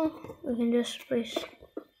now we can just place.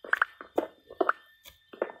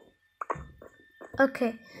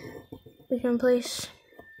 Okay, we can place.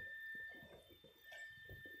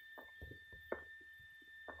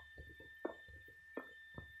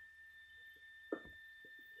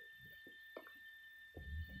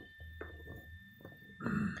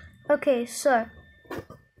 Okay, so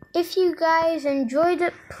if you guys enjoyed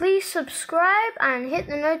it, please subscribe and hit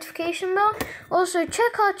the notification bell. Also,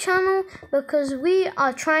 check our channel because we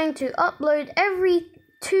are trying to upload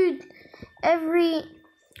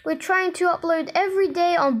we're trying to upload every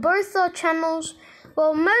day on both our channels.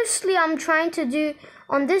 Well, mostly I'm trying to do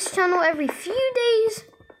on this channel every few days.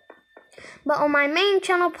 But on my main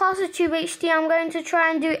channel, PastaTube HD, I'm going to try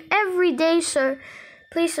and do every day. So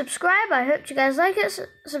please subscribe. I hope you guys like it.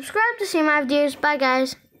 Subscribe to see my videos. Bye,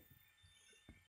 guys.